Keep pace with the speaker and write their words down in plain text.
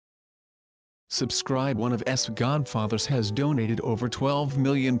Subscribe. One of S Godfathers has donated over £12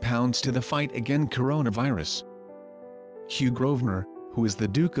 million to the fight against coronavirus. Hugh Grosvenor, who is the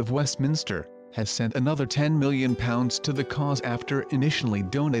Duke of Westminster, has sent another £10 million to the cause after initially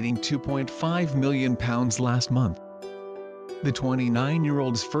donating £2.5 million last month. The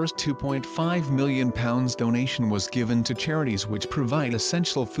 29-year-old's first £2.5 million donation was given to charities which provide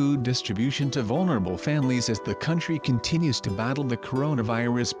essential food distribution to vulnerable families as the country continues to battle the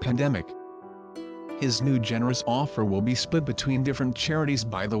coronavirus pandemic. His new generous offer will be split between different charities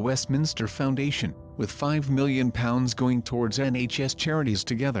by the Westminster Foundation, with £5 million going towards NHS charities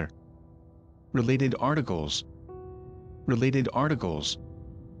together. Related articles.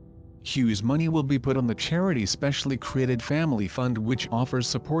 Hugh's money will be put on the charity specially created Family Fund, which offers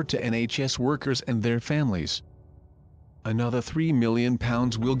support to NHS workers and their families. Another £3 million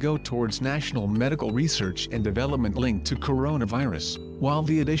will go towards national medical research and development linked to coronavirus, while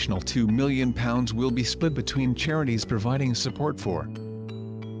the additional £2 million will be split between charities providing support for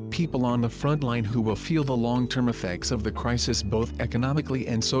people on the front line who will feel the long-term effects of the crisis both economically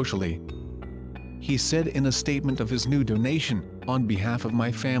and socially. He said in a statement of his new donation, "On behalf of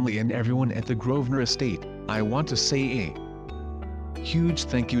my family and everyone at the Grosvenor estate, I want to say a huge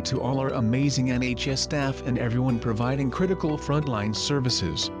thank you to all our amazing NHS staff and everyone providing critical frontline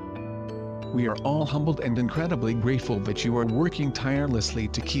services. We are all humbled and incredibly grateful that you are working tirelessly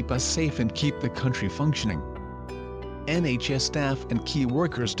to keep us safe and keep the country functioning. NHS staff and key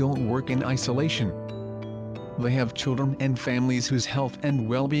workers don't work in isolation. They have children and families whose health and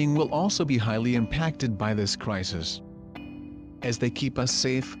well-being will also be highly impacted by this crisis. As they keep us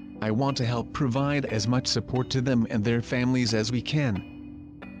safe, I want to help provide as much support to them and their families as we can.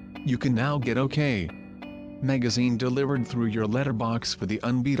 You can now get OK magazine delivered through your letterbox for the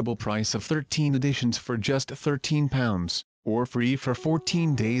unbeatable price of 13 editions for just £13, or free for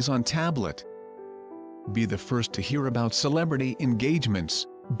 14 days on tablet. Be the first to hear about celebrity engagements,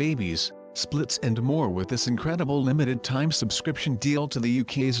 babies, splits and more with this incredible limited-time subscription deal to the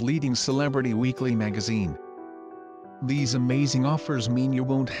UK's leading celebrity weekly magazine. These amazing offers mean you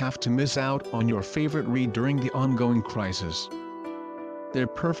won't have to miss out on your favorite read during the ongoing crisis. They're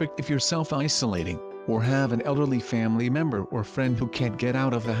perfect if you're self-isolating, or have an elderly family member or friend who can't get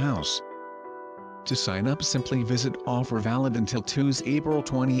out of the house. To sign up, simply visit offer valid until Tuesday, April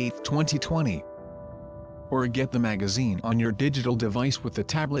 28, 2020. Or get the magazine on your digital device with the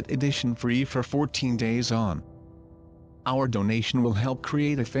tablet edition free for 14 days on. Our donation will help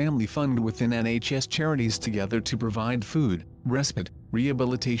create a family fund within NHS charities together to provide food, respite,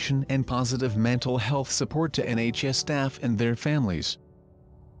 rehabilitation and positive mental health support to NHS staff and their families.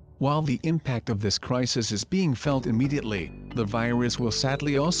 While the impact of this crisis is being felt immediately, the virus will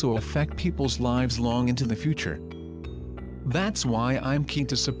sadly also affect people's lives long into the future. That's why I'm keen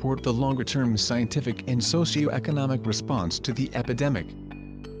to support the longer-term scientific and socio-economic response to the epidemic.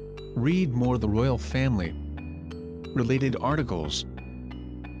 Read more. The royal family. Related articles.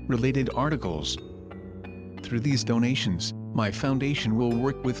 Through these donations, my foundation will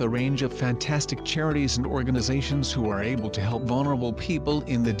work with a range of fantastic charities and organizations who are able to help vulnerable people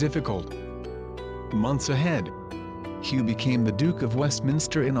in the difficult months ahead. Hugh became the Duke of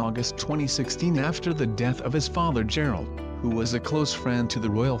Westminster in August 2016 after the death of his father Gerald, who was a close friend to the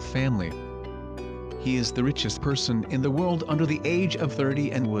royal family. He is the richest person in the world under the age of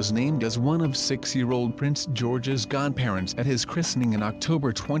 30 and was named as one of 6-year-old Prince George's godparents at his christening in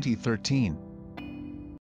October 2013.